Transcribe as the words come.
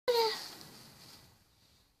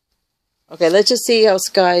Okay, let's just see how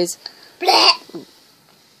Sky's...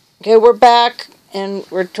 Okay, we're back, and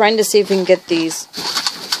we're trying to see if we can get these.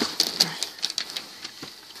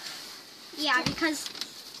 Yeah, because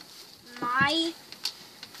my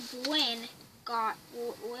Brynn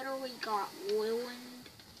literally got ruined.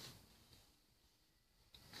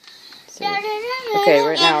 Okay,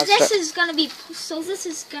 right now and this is gonna be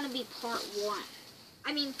part 1.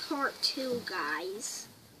 I mean part 2, guys.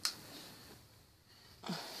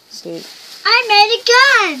 See. I made a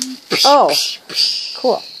gun. Oh,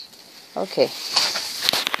 cool. Okay.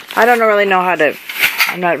 I don't really know how to.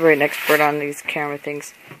 I'm not very an expert on these camera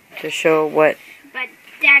things to show what. But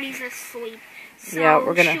Daddy's asleep. So yeah,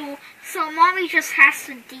 we're gonna. So Mommy just has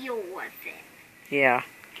to deal with it. Yeah.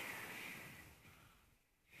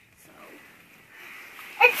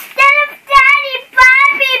 Instead of Daddy,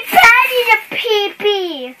 Bobby, Patty the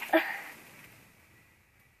pee-pee.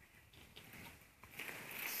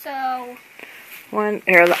 So. One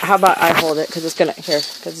here. How about I hold it because it's gonna here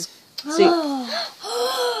because see.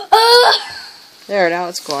 There now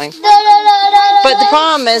it's glowing. But the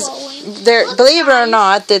problem is, believe it or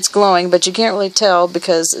not, it's glowing, but you can't really tell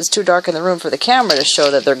because it's too dark in the room for the camera to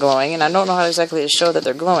show that they're glowing, and I don't know how exactly to show that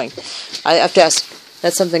they're glowing. I have to ask.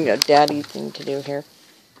 That's something a daddy thing to do here.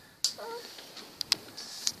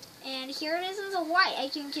 And here it is in the white.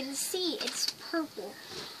 As you can see, it's purple.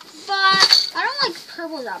 But I don't like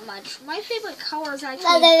purple that much. My favorite color is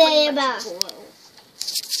actually pretty much blue.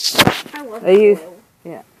 I love blue.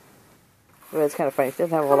 Yeah. Well, it's kind of funny. It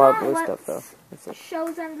doesn't have a lot of blue stuff, though.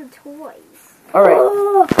 Show them the toys. Alright.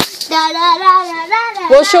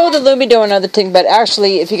 We'll show the Lumi-Dough another thing, but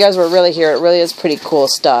actually, if you guys were really here, it really is pretty cool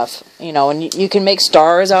stuff. You know, and you can make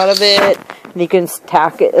stars out of it, and you can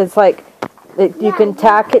tack it. It's like, you can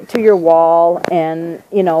tack it to your wall, and,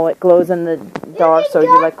 you know, it glows in the dark, so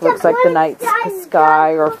you like looks like the night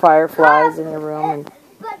sky or fireflies in your room. And,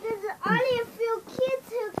 but there's only a few kids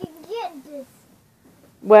who can get this.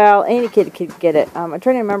 well, any kid could get it. I'm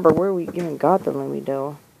trying to remember where we even got the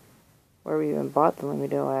Lumi-Dough. Where we even bought the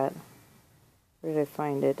Lumi-Dough at. Where did I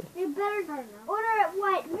find it? You better order it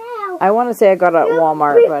right now. I want to say I got it at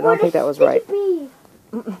Walmart, but I don't think that was right.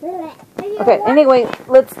 Okay, anyway,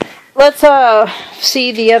 let's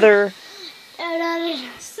see the other.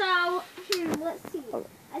 So, let's see.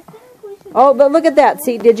 I think we should. Oh, but look at that.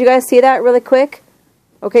 See, did you guys see that really quick?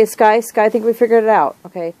 Okay, Sky, I think we figured it out.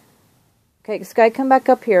 Okay. Okay, Sky, come back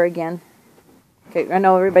up here again. Okay, I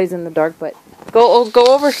know everybody's in the dark, but go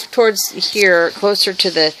over towards here, closer to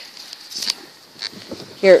the.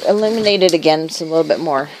 Here, illuminate it again, just a little bit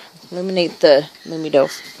more. Illuminate the Lumi-Dough.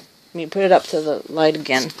 Put it up to the light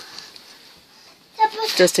again,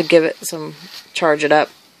 just to give it some, charge it up.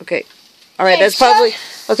 Okay, all right, that's probably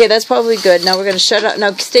good. Now we're gonna shut up.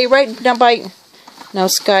 Now stay right now by. Now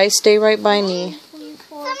Sky, stay right by me.